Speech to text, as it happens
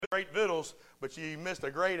great vittles, but you missed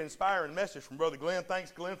a great inspiring message from Brother Glenn.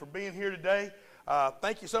 Thanks, Glenn, for being here today.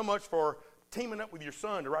 Thank you so much for teaming up with your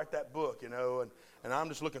son to write that book, and I'm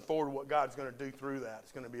just looking forward to what God's going to do through that.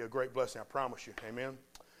 It's going to be a great blessing, I promise you. Amen.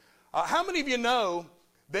 How many of you know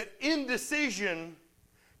that indecision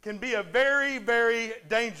can be a very, very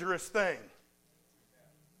dangerous thing?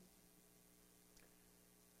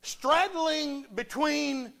 Straddling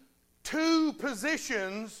between two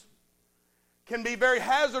positions can be very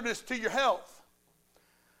hazardous to your health.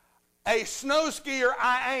 A snow skier,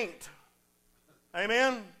 I ain't.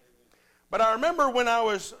 Amen? But I remember when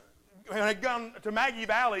I had gone to Maggie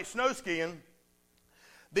Valley snow skiing,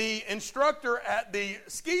 the instructor at the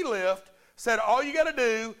ski lift said, all you got to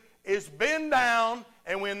do is bend down,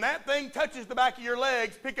 and when that thing touches the back of your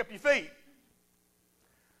legs, pick up your feet.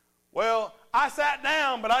 Well, I sat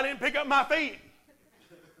down, but I didn't pick up my feet.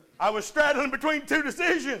 I was straddling between two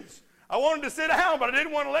decisions. I wanted to sit down, but I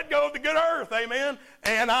didn't want to let go of the good earth, amen?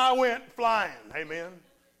 And I went flying, amen?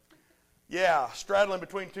 Yeah, straddling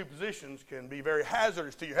between two positions can be very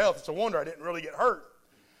hazardous to your health. It's a wonder I didn't really get hurt.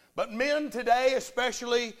 But men today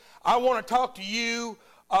especially, I want to talk to you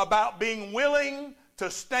about being willing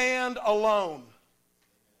to stand alone.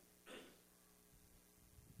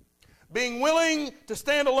 Being willing to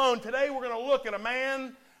stand alone. Today we're going to look at a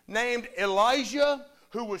man named Elijah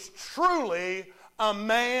who was truly a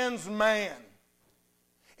man's man.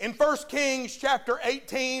 In 1 Kings chapter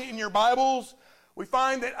 18 in your Bibles, we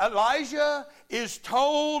find that Elijah is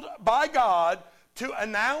told by God to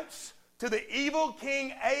announce to the evil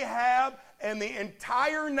king Ahab and the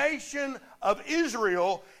entire nation of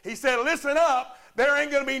Israel, he said, listen up, there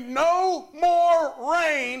ain't going to be no more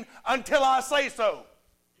rain until I say so.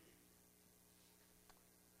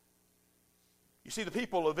 You see, the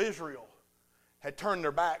people of Israel had turned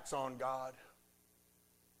their backs on God.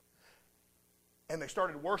 And they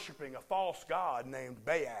started worshiping a false god named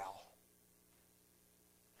Baal.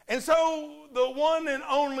 And so the one and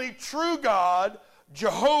only true God,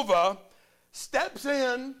 Jehovah, steps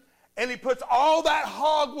in and he puts all that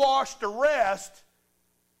hogwash to rest.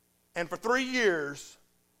 And for 3 years,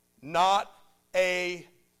 not a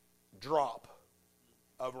drop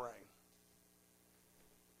of rain.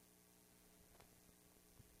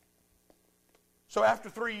 So after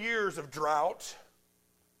 3 years of drought,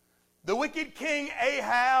 the wicked king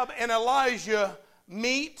Ahab and Elijah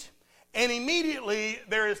meet, and immediately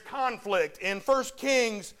there is conflict. In 1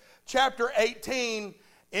 Kings chapter 18,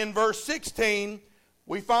 in verse 16,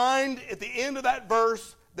 we find at the end of that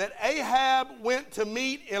verse that Ahab went to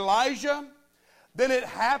meet Elijah. Then it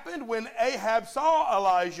happened when Ahab saw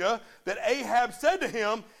Elijah that Ahab said to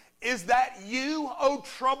him, is that you, O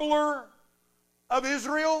troubler of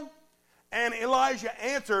Israel? And Elijah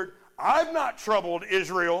answered, I've not troubled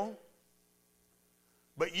Israel,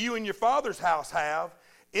 but you and your father's house have,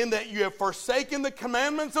 in that you have forsaken the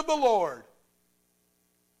commandments of the Lord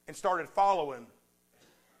and started following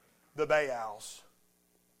the Baals.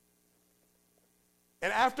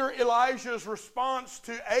 And after Elijah's response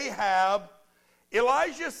to Ahab,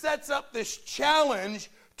 Elijah sets up this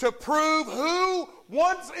challenge to prove who,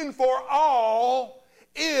 once and for all,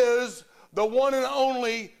 is the one and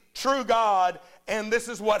only true God. And this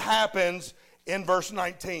is what happens in verse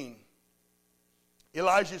 19.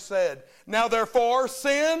 Elijah said, now therefore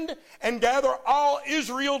send and gather all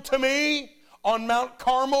Israel to me on Mount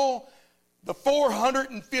Carmel, the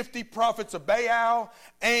 450 prophets of Baal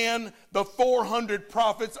and the 400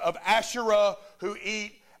 prophets of Asherah who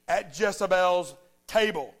eat at Jezebel's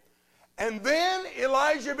table. And then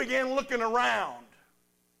Elijah began looking around.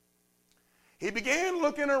 He began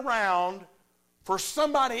looking around for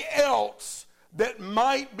somebody else that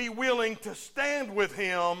might be willing to stand with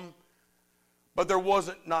him, but there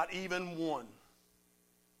wasn't not even one.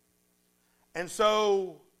 And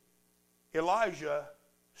so Elijah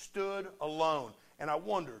stood alone. And I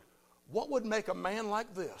wondered, what would make a man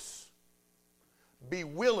like this be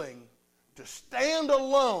willing to stand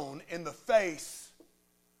alone in the face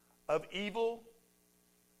of evil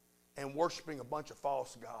and worshiping a bunch of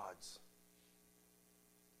false gods?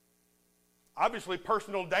 Obviously,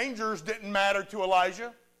 personal dangers didn't matter to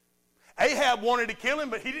Elijah. Ahab wanted to kill him,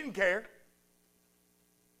 but he didn't care.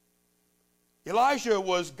 Elijah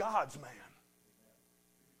was God's man.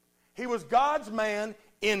 He was God's man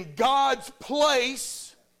in God's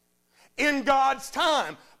place, in God's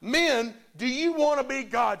time. Men, do you want to be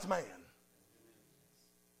God's man?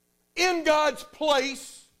 In God's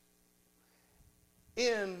place,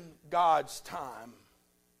 in God's time.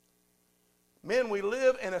 Men, we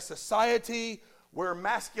live in a society where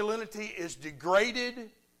masculinity is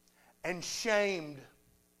degraded and shamed.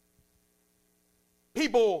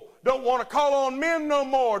 People don't want to call on men no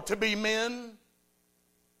more to be men.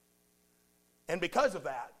 And because of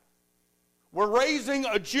that, we're raising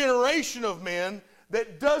a generation of men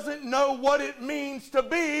that doesn't know what it means to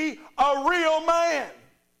be a real man.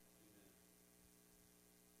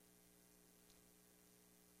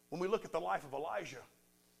 When we look at the life of Elijah,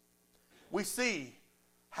 we see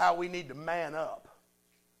how we need to man up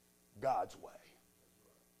God's way.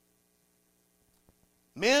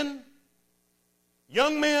 Men,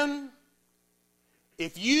 young men,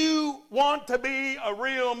 if you want to be a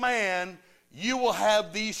real man, you will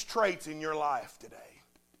have these traits in your life today.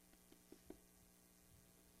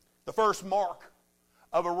 The first mark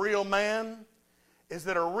of a real man is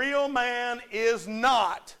that a real man is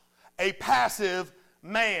not a passive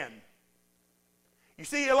man. You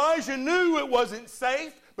see, Elijah knew it wasn't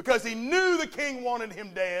safe because he knew the king wanted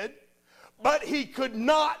him dead, but he could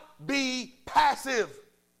not be passive.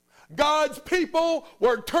 God's people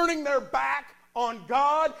were turning their back on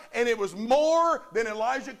God, and it was more than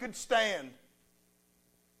Elijah could stand.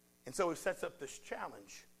 And so he sets up this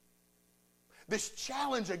challenge. This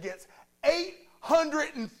challenge against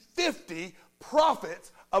 850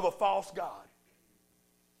 prophets of a false God.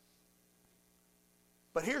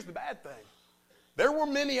 But here's the bad thing. There were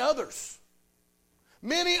many others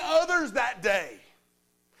that day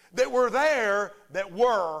that were there that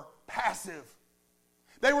were passive.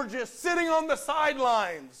 They were just sitting on the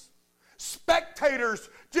sidelines, spectators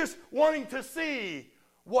just wanting to see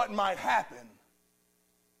what might happen.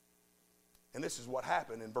 And this is what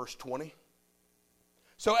happened in verse 20.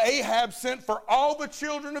 So Ahab sent for all the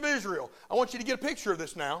children of Israel. I want you to get a picture of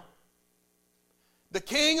this now. The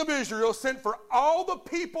king of Israel sent for all the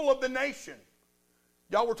people of the nation.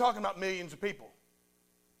 Y'all, we're talking about millions of people.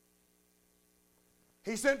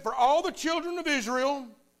 He sent for all the children of Israel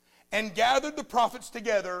and gathered the prophets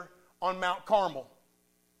together on Mount Carmel.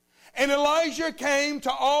 And Elijah came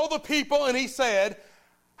to all the people and he said,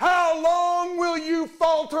 "How long will you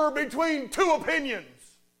falter between two opinions?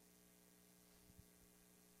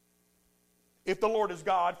 If the Lord is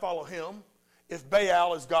God, follow him. If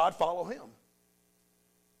Baal is God, follow him."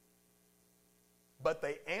 But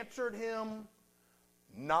they answered him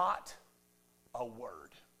not a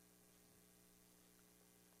word.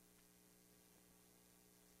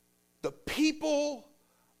 The people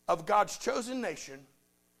of God's chosen nation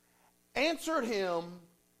answered him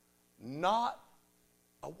not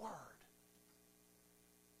a word.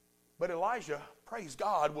 But Elijah, praise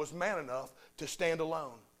God, was man enough to stand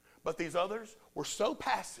alone. But these others were so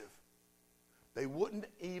passive, they wouldn't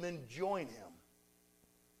even join him.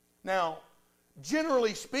 Now,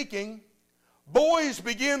 generally speaking, boys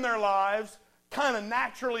begin their lives kind of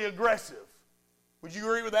naturally aggressive. Would you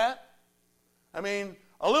agree with that? I mean,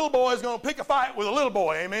 a little boy is going to pick a fight with a little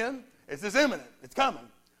boy, amen? It's just imminent. It's coming,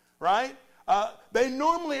 right? They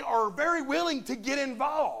normally are very willing to get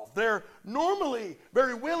involved. They're normally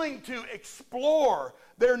very willing to explore.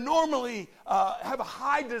 They're normally have a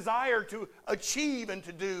high desire to achieve and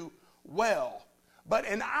to do well. But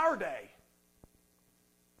in our day,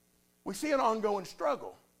 we see an ongoing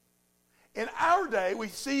struggle. In our day, we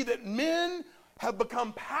see that men have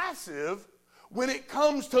become passive when it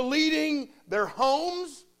comes to leading their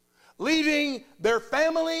homes, leading their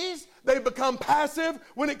families. They become passive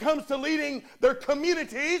when it comes to leading their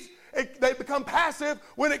communities. They become passive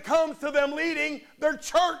when it comes to them leading their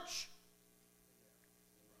church.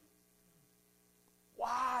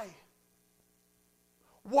 Why?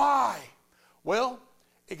 Why? Well,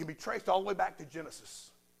 it can be traced all the way back to Genesis.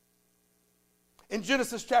 In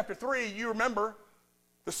Genesis chapter 3, you remember,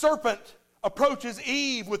 the serpent approaches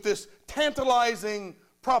Eve with this tantalizing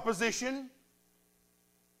proposition.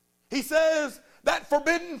 He says that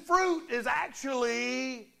forbidden fruit is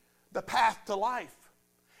actually the path to life.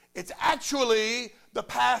 It's actually the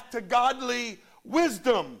path to godly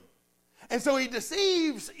wisdom. And so he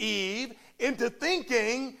deceives Eve into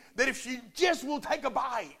thinking that if she just will take a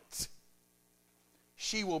bite,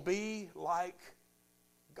 she will be like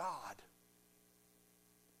God.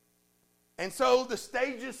 And so the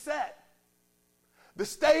stage is set. The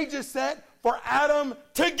stage is set for Adam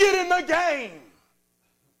to get in the game.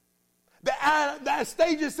 The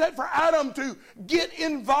stage is set for Adam to get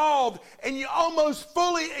involved, and you almost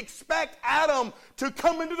fully expect Adam to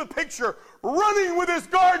come into the picture running with his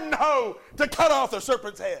garden hoe to cut off the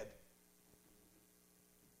serpent's head.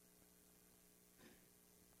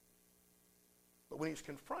 But when he's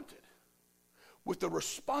confronted with the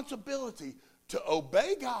responsibility to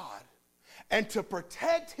obey God and to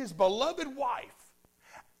protect his beloved wife,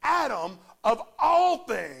 Adam, of all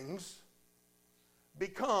things,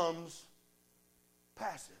 becomes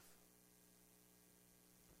passive.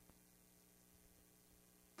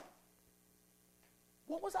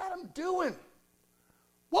 What was Adam doing?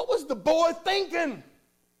 What was the boy thinking?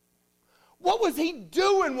 What was he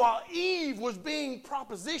doing while Eve was being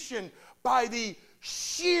propositioned by the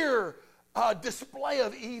sheer display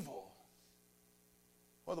of evil?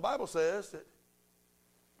 Well, the Bible says that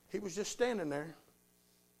he was just standing there,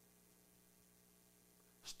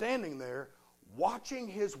 watching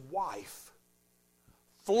his wife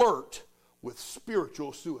flirt with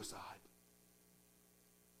spiritual suicide.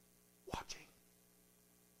 Watching.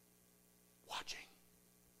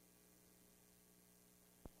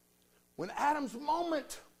 When Adam's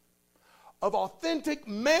moment of authentic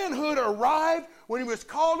manhood arrived, when he was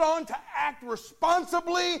called on to act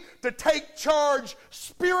responsibly, to take charge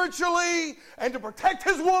spiritually, and to protect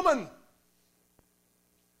his woman,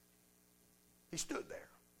 he stood there,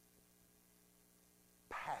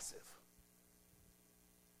 passive.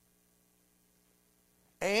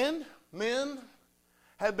 And men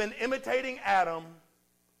have been imitating Adam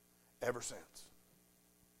ever since.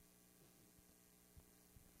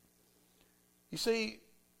 You see,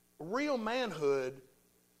 real manhood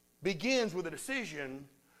begins with a decision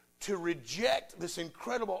to reject this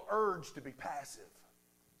incredible urge to be passive,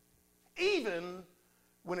 even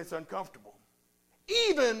when it's uncomfortable,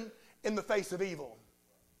 even in the face of evil.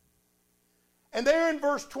 And there in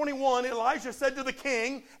verse 21, Elijah said to the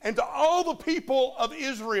king and to all the people of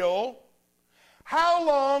Israel, "How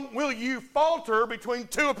long will you falter between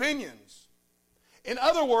two opinions?" In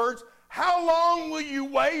other words, how long will you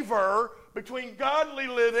waver between godly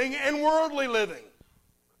living and worldly living?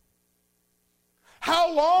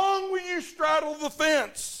 How long will you straddle the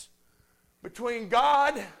fence between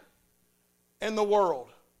God and the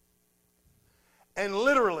world? And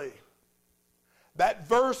literally, that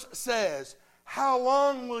verse says, how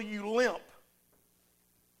long will you limp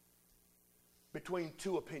between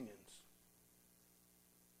two opinions?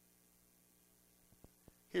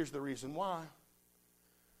 Here's the reason why.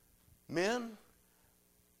 Men,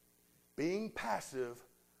 being passive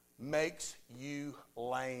makes you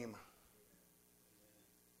lame.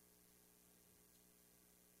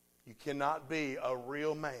 You cannot be a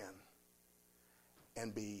real man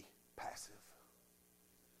and be passive.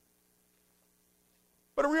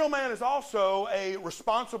 But a real man is also a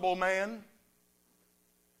responsible man.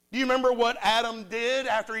 Do you remember what Adam did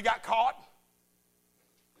after he got caught?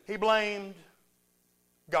 He blamed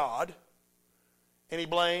God, and he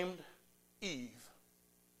blamed Eve.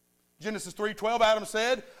 Genesis 3:12, Adam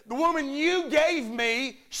said, "The woman you gave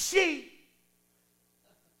me, she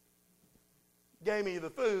gave me the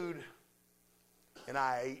food, and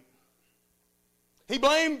I ate." He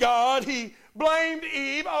blamed God. He blamed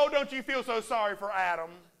Eve. Oh, don't you feel so sorry for Adam?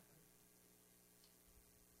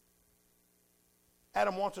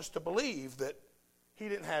 Adam wants us to believe that he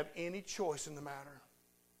didn't have any choice in the matter.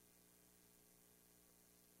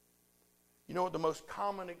 You know what the most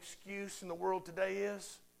common excuse in the world today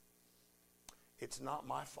is? It's not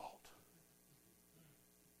my fault.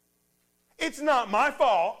 It's not my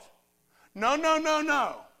fault.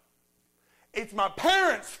 No. It's my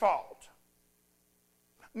parents' fault.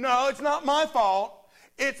 No, it's not my fault.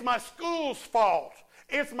 It's my school's fault.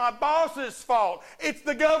 It's my boss's fault. It's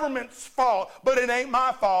the government's fault. But it ain't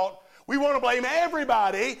my fault. We want to blame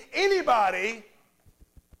everybody, anybody,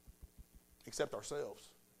 except ourselves.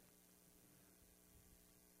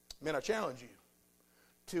 Men, I challenge you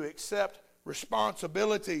to accept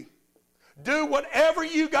responsibility. Do whatever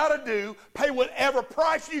you got to do, pay whatever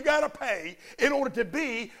price you got to pay in order to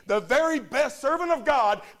be the very best servant of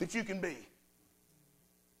God that you can be.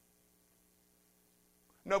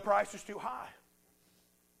 No price is too high.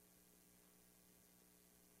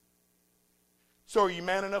 So are you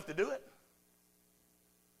man enough to do it?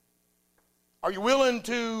 Are you willing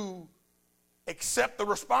to accept the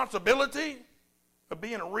responsibility of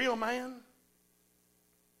being a real man?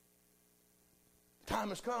 Time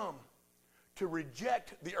has come to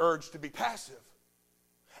reject the urge to be passive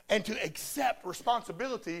and to accept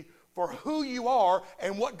responsibility for who you are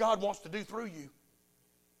and what God wants to do through you.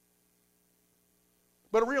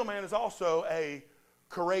 But a real man is also a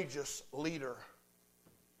courageous leader.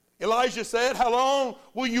 Elijah said, "How long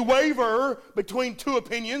will you waver between two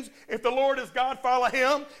opinions? If the Lord is God, follow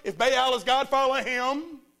him. If Baal is God, follow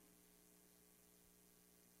him."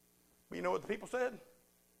 But you know what the people said?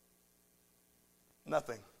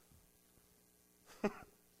 Nothing.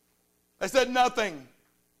 They said nothing.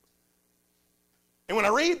 And when I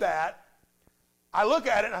read that, I look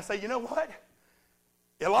at it and I say, you know what?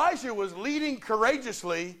 Elijah was leading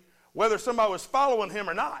courageously whether somebody was following him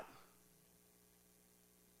or not.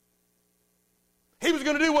 He was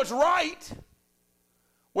going to do what's right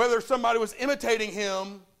whether somebody was imitating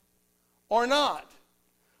him or not.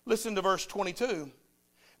 Listen to verse 22.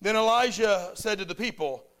 Then Elijah said to the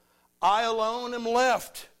people, I alone am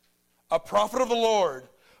left, a prophet of the Lord,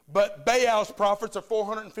 but Baal's prophets are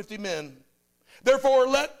 450 men. Therefore,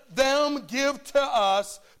 let them give to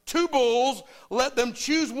us 2 bulls. Let them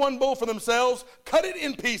choose 1 bull for themselves, cut it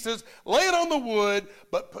in pieces, lay it on the wood,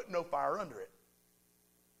 but put no fire under it.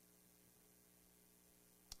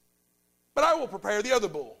 But I will prepare the other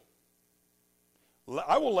bull.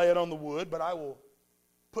 I will lay it on the wood, but I will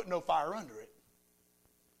put no fire under it.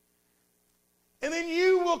 And then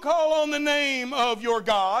you will call on the name of your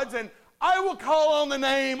gods, and I will call on the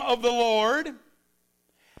name of the Lord.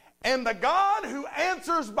 And the God who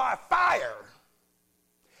answers by fire,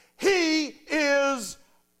 he is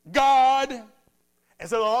God. And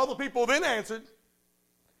so all the people then answered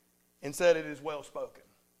and said, it is well spoken.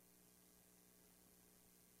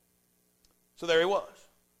 So there he was.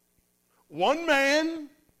 One man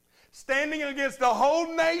standing against the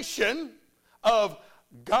whole nation of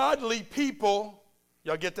godly people.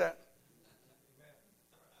 Y'all get that?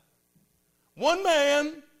 One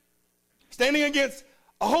man standing against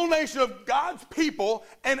a whole nation of God's people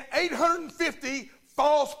and 850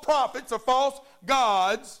 false prophets or false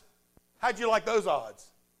gods. How'd you like those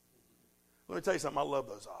odds? Let me tell you something. I love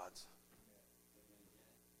those odds.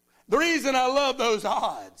 The reason I love those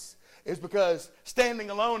odds is because standing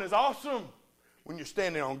alone is awesome when you're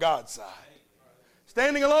standing on God's side.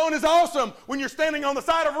 Standing alone is awesome when you're standing on the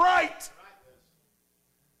side of right.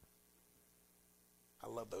 I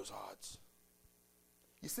love those odds.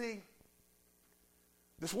 You see,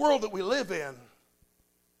 this world that we live in,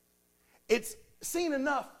 it's seen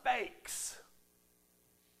enough fakes.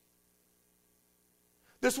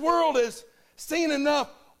 This world has seen enough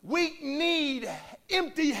weak-kneed,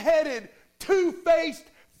 empty-headed, two-faced,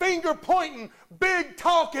 finger-pointing,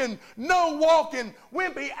 big-talking, no-walking,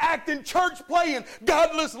 wimpy-acting, church-playing,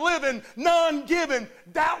 godless living, non-giving,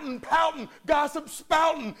 doubting, pouting,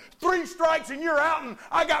 gossip-spouting, 3 strikes and you're outing.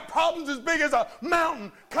 I got problems as big as a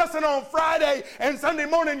mountain, cussing on Friday and Sunday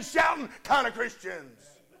morning shouting kind of Christians.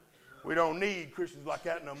 We don't need Christians like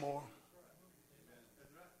that no more.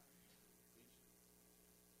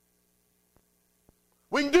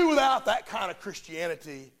 We can do without that kind of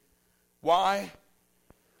Christianity. Why?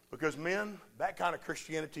 Because, men, that kind of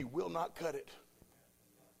Christianity will not cut it.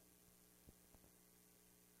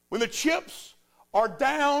 When the chips are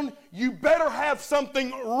down, you better have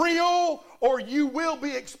something real or you will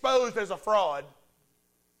be exposed as a fraud.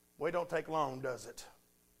 Well, it don't take long, does it?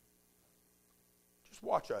 Just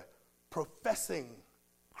watch a professing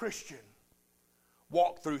Christian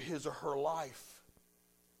walk through his or her life.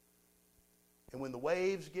 And when the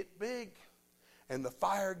waves get big and the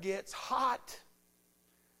fire gets hot,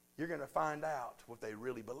 you're going to find out what they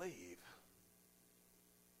really believe.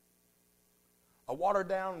 A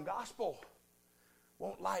watered-down gospel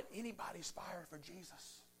won't light anybody's fire for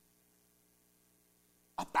Jesus.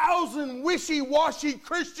 1,000 wishy-washy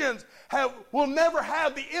Christians will never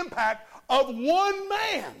have the impact of one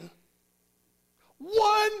man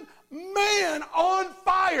on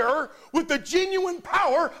fire with the genuine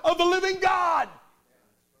power of the living God.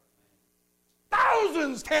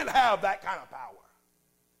 Thousands can't have that kind of power.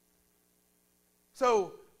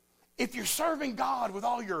 So, if you're serving God with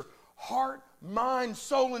all your heart, mind,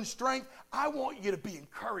 soul, and strength, I want you to be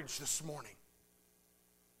encouraged this morning.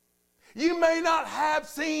 You may not have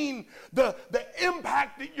seen the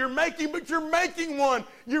impact that you're making, but you're making one.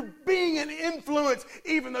 You're being an influence,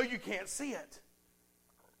 even though you can't see it.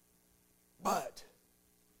 But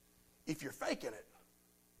if you're faking it,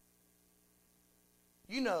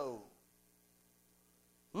 you know,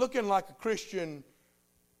 looking like a Christian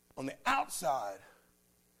on the outside,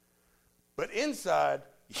 but inside,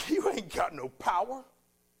 you ain't got no power.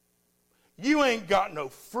 You ain't got no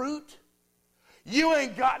fruit. You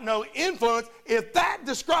ain't got no influence. If that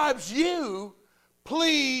describes you,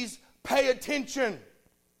 please pay attention.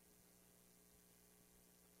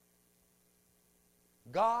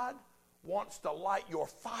 God wants to light your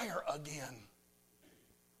fire again.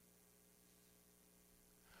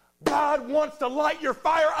 God wants to light your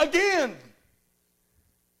fire again.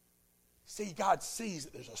 See, God sees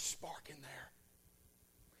that there's a spark in there.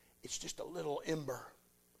 It's just a little ember,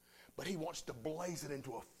 but he wants to blaze it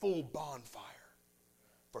into a full bonfire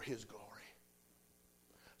for his glory.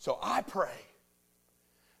 So I pray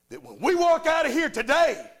that when we walk out of here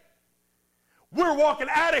today, we're walking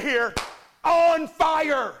out of here on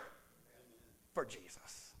fire for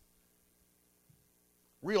Jesus.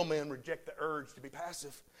 Real men reject the urge to be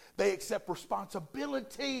passive. They accept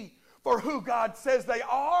responsibility for who God says they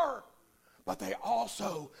are, but they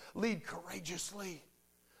also lead courageously.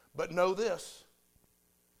 But know this,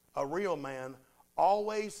 A real man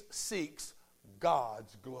always seeks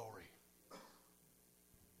God's glory.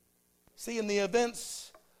 See, in the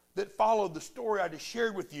events that followed the story I just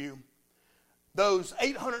shared with you, those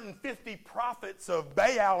 850 prophets of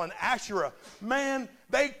Baal and Asherah, man,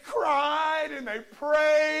 they cried and they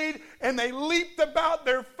prayed and they leaped about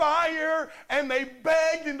their fire and they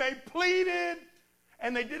begged and they pleaded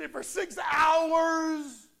and they did it for 6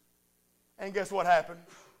 hours. And guess what happened?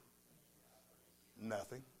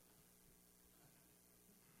 Nothing.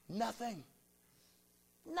 Nothing.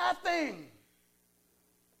 Nothing.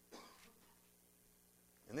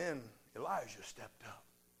 And then Elijah stepped up.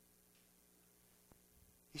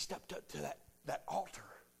 He stepped up to that altar.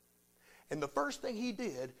 And the first thing he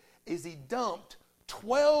did is he dumped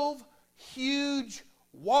 12 huge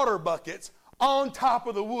water buckets on top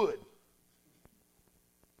of the wood.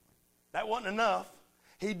 That wasn't enough.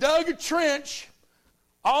 He dug a trench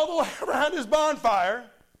all the way around his bonfire,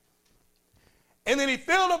 and then he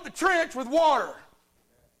filled up the trench with water.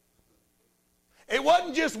 It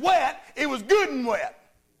wasn't just wet, it was good and wet.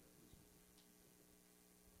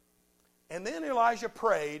 And then Elijah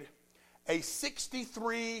prayed a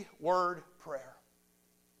 63-word prayer.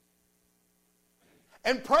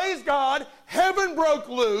 And praise God, heaven broke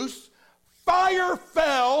loose, fire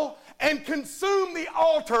fell and consumed the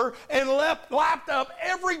altar and lapped up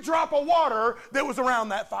every drop of water that was around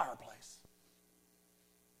that fireplace.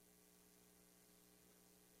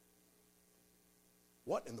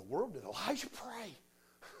 What in the world did Elijah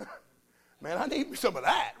pray? Man, I need some of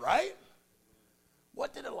that, right?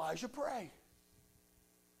 What did Elijah pray?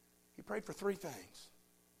 He prayed for 3 things.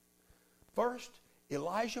 First,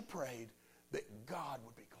 Elijah prayed that God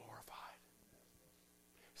would be glorified.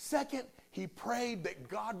 Second, he prayed that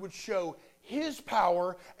God would show his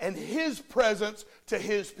power and his presence to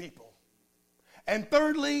his people. And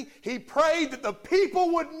thirdly, he prayed that the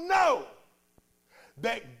people would know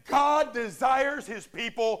that God desires his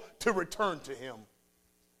people to return to him.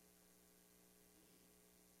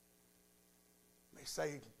 They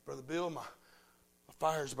say, Brother Bill, my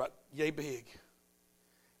fire's about yay big.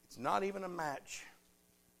 It's not even a match.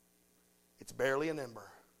 It's barely an ember.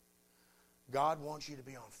 God wants you to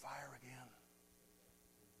be on fire again.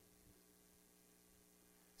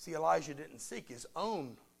 See, Elijah didn't seek his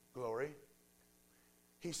own glory.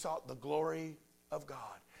 He sought the glory of God.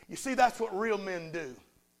 You see, that's what real men do.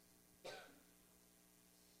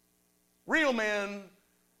 Real men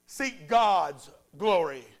seek God's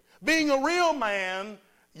glory. Being a real man,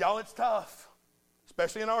 y'all, it's tough.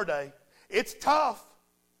 Especially in our day. It's tough.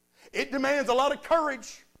 It demands a lot of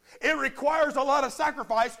courage. It requires a lot of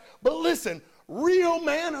sacrifice. But listen, real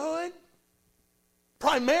manhood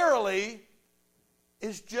primarily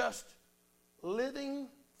is just living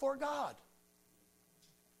for God.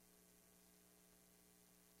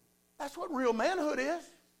 That's what real manhood is.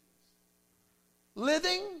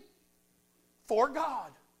 Living for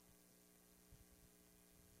God.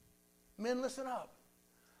 Men, listen up.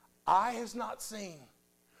 Eye has not seen,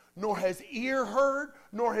 nor has ear heard,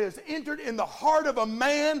 nor has entered in the heart of a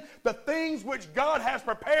man the things which God has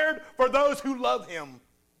prepared for those who love him.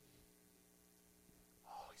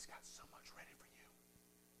 Oh, he's got so much ready for you.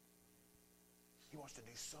 He wants to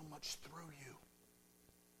do so much through you.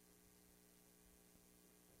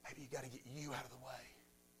 Maybe you got to get you out of the way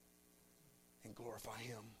and glorify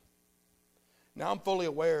him. Now, I'm fully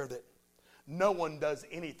aware that no one does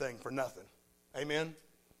anything for nothing. Amen?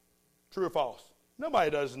 True or false?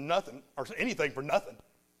 Nobody does nothing or anything for nothing,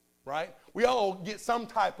 right? We all get some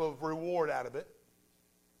type of reward out of it.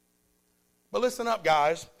 But listen up,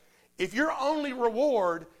 guys. If your only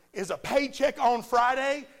reward is a paycheck on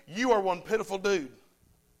Friday, you are one pitiful dude.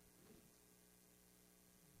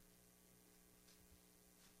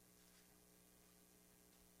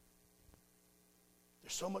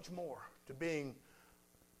 There's so much more to being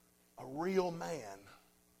a real man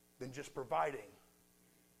than just providing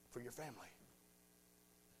for your family.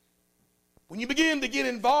 When you begin to get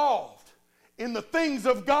involved in the things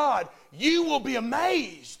of God, you will be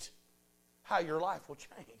amazed how your life will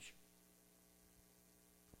change.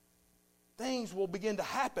 Things will begin to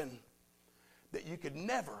happen that you could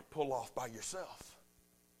never pull off by yourself.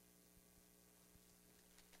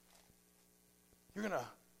 You're going to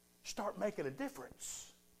start making a difference.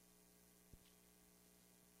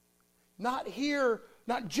 Not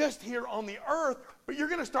just here on the earth, but you're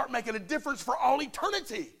going to start making a difference for all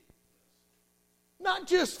eternity. Not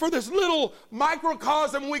just for this little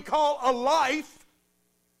microcosm we call a life,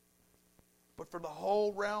 but for the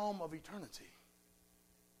whole realm of eternity.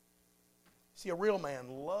 See, a real man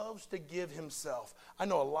loves to give himself. I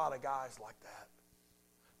know a lot of guys like that.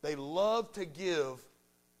 They love to give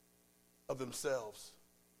of themselves.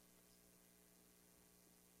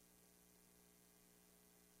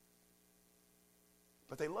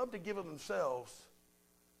 But they love to give of themselves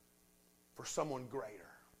for someone greater.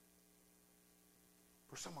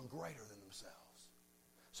 For someone greater than themselves.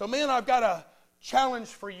 So men, I've got a challenge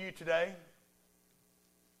for you today.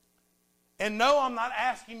 And no, I'm not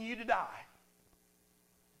asking you to die.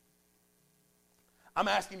 I'm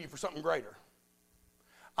asking you for something greater.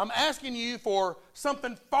 I'm asking you for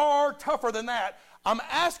something far tougher than that. I'm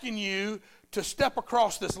asking you to step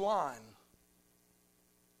across this line.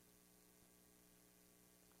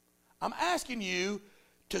 I'm asking you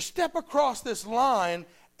to step across this line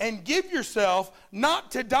and give yourself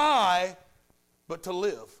not to die, but to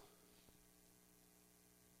live.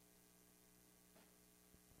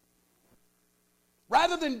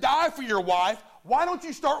 Rather than die for your wife, why don't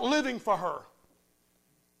you start living for her?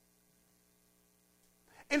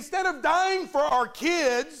 Instead of dying for our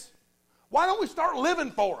kids, why don't we start living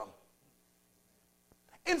for them?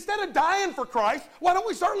 Instead of dying for Christ, why don't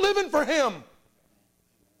we start living for Him?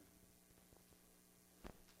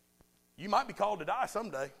 You might be called to die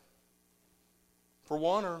someday for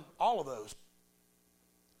one or all of those.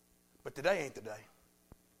 But today ain't the day.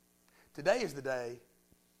 Today is the day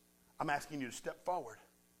I'm asking you to step forward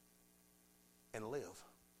and live.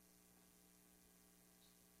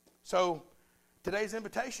 So today's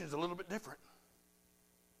invitation is a little bit different.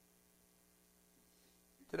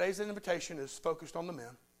 Today's invitation is focused on the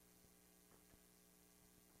men.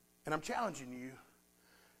 And I'm challenging you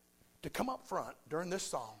to come up front during this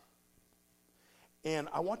song. And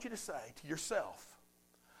I want you to say to yourself,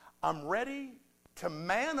 I'm ready to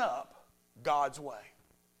man up God's way.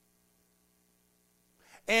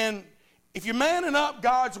 And if you're manning up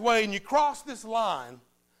God's way and you cross this line,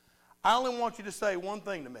 I only want you to say one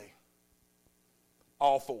thing to me.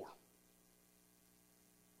 All four.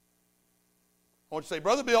 I want you to say,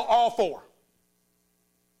 Brother Bill, all four.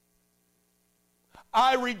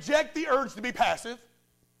 I reject the urge to be passive.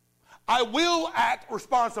 I will act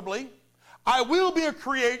responsibly. I will be a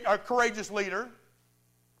courageous leader.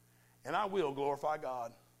 And I will glorify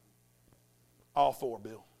God. All four,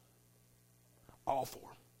 Bill. All four.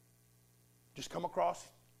 Just come across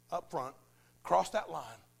up front. Cross that line.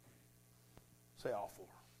 Say all four.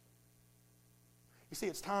 You see,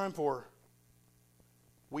 it's time for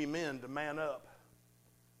we men to man up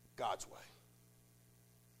God's way.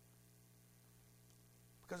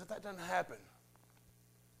 Because if that doesn't happen,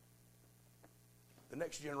 the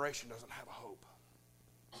next generation doesn't have a hope.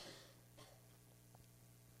 Let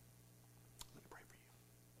me pray for you.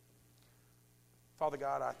 Father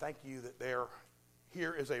God, I thank you that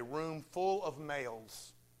here is a room full of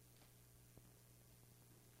males.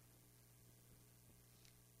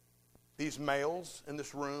 These males in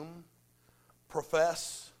this room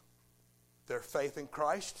profess their faith in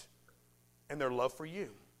Christ and their love for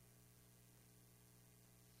you.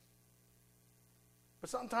 But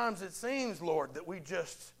sometimes it seems, Lord, that we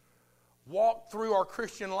just walk through our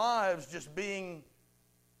Christian lives just being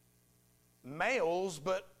males,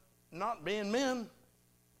 but not being men.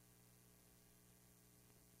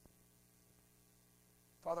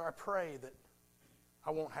 Father, I pray that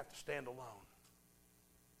I won't have to stand alone.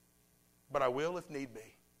 But I will if need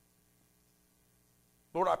be.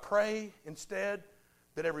 Lord, I pray instead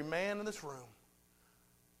that every man in this room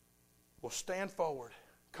will stand forward,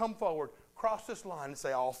 come forward, cross this line and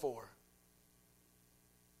say all four.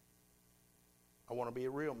 I want to be a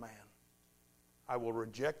real man. I will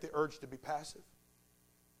reject the urge to be passive.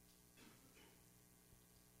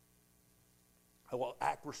 I will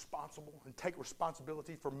act responsible and take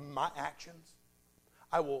responsibility for my actions.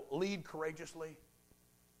 I will lead courageously,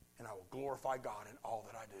 and I will glorify God in all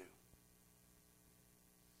that I do.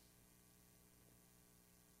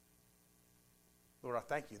 Lord, I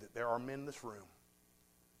thank you that there are men in this room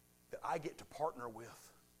that I get to partner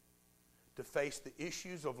with to face the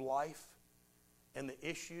issues of life and the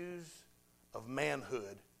issues of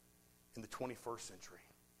manhood in the 21st century.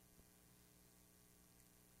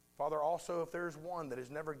 Father, also, if there's one that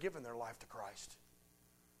has never given their life to Christ,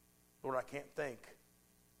 Lord, I can't think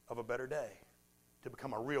of a better day to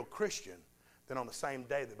become a real Christian than on the same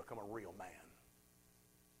day they become a real man.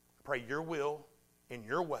 I pray your will in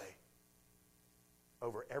your way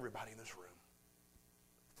over everybody in this room.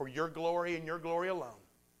 For your glory and your glory alone,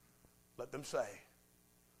 let them say,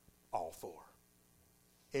 all four.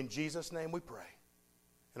 In Jesus' name we pray.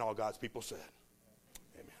 And all God's people said.